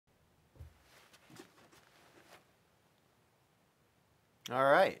All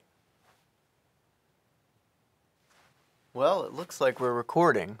right. Well, it looks like we're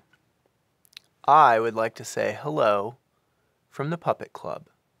recording. I would like to say hello from the Puppet Club.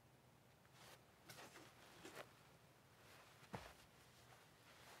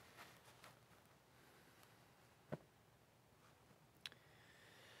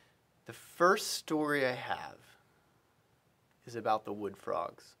 The first story I have is about the wood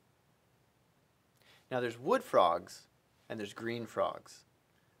frogs. Now there's wood frogs and there's green frogs,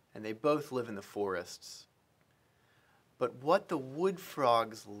 and they both live in the forests. But what the wood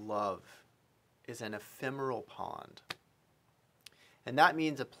frogs love is an ephemeral pond. And that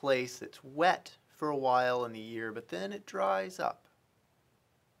means a place that's wet for a while in the year, but then it dries up.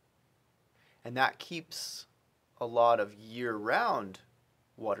 And that keeps a lot of year-round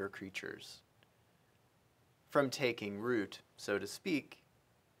water creatures from taking root, so to speak,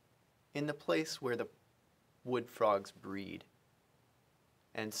 in the place where the wood frogs breed.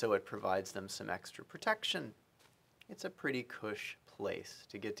 And so it provides them some extra protection. It's a pretty cush place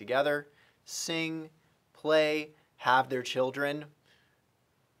to get together, sing, play, have their children,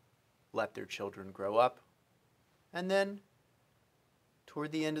 let their children grow up, and then,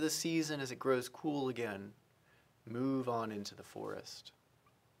 toward the end of the season, as it grows cool again, move on into the forest.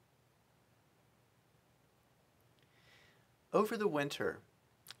 Over the winter,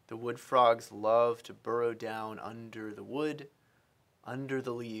 the wood frogs love to burrow down under the wood, under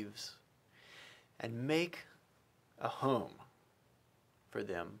the leaves, and make a home for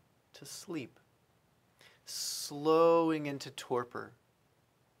them to sleep. Slowing into torpor,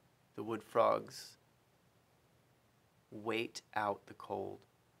 the wood frogs wait out the cold.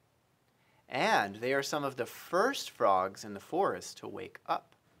 And they are some of the first frogs in the forest to wake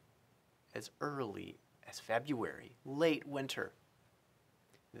up as early as February, late winter.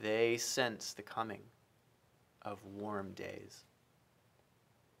 They sense the coming of warm days.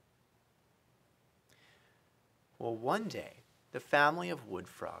 Well, one day, the family of wood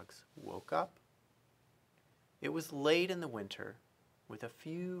frogs woke up. It was late in the winter, with a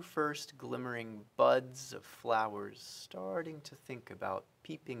few first glimmering buds of flowers starting to think about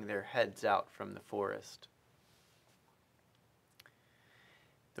peeping their heads out from the forest.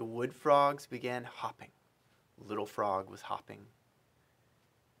 The wood frogs began hopping. Little frog was hopping.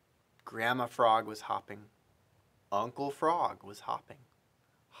 Grandma frog was hopping. Uncle frog was hopping,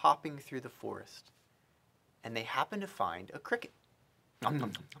 hopping through the forest. And they happened to find a cricket. Nom,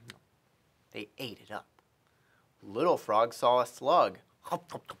 nom, nom, nom, nom. They ate it up. Little frog saw a slug.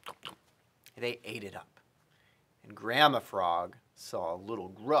 Hop, hop, hop, hop, hop. They ate it up. And Grandma frog saw a little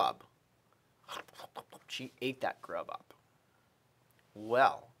grub. Hop, hop, hop, hop. She ate that grub up.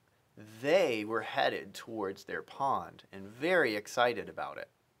 Well, they were headed towards their pond and very excited about it.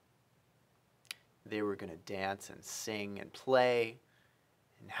 They were going to dance and sing and play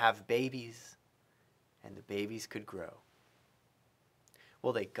and have babies, and the babies could grow.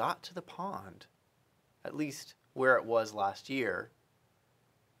 Well, they got to the pond, at least where it was last year,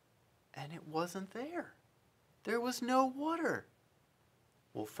 and it wasn't there. There was no water.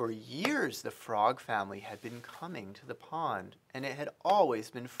 Well, for years the frog family had been coming to the pond, and it had always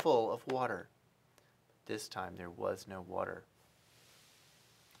been full of water. But this time there was no water.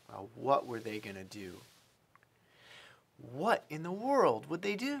 Well, what were they going to do? What in the world would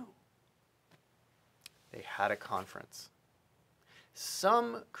they do? They had a conference.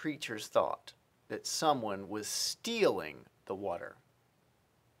 Some creatures thought that someone was stealing the water.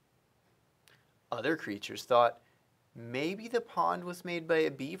 Other creatures thought maybe the pond was made by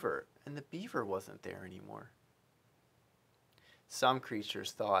a beaver and the beaver wasn't there anymore. Some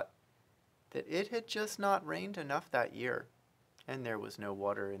creatures thought that it had just not rained enough that year and there was no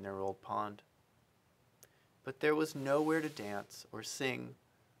water in their old pond. But there was nowhere to dance or sing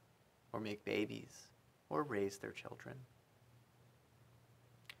or make babies or raise their children.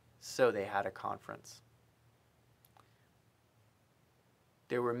 So they had a conference.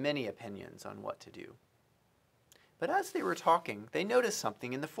 There were many opinions on what to do. But as they were talking, they noticed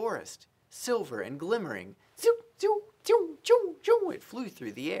something in the forest, silver and glimmering. Zoop, zoop, zoom, zoom, zoom. It flew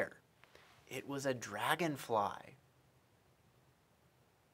through the air. It was a dragonfly.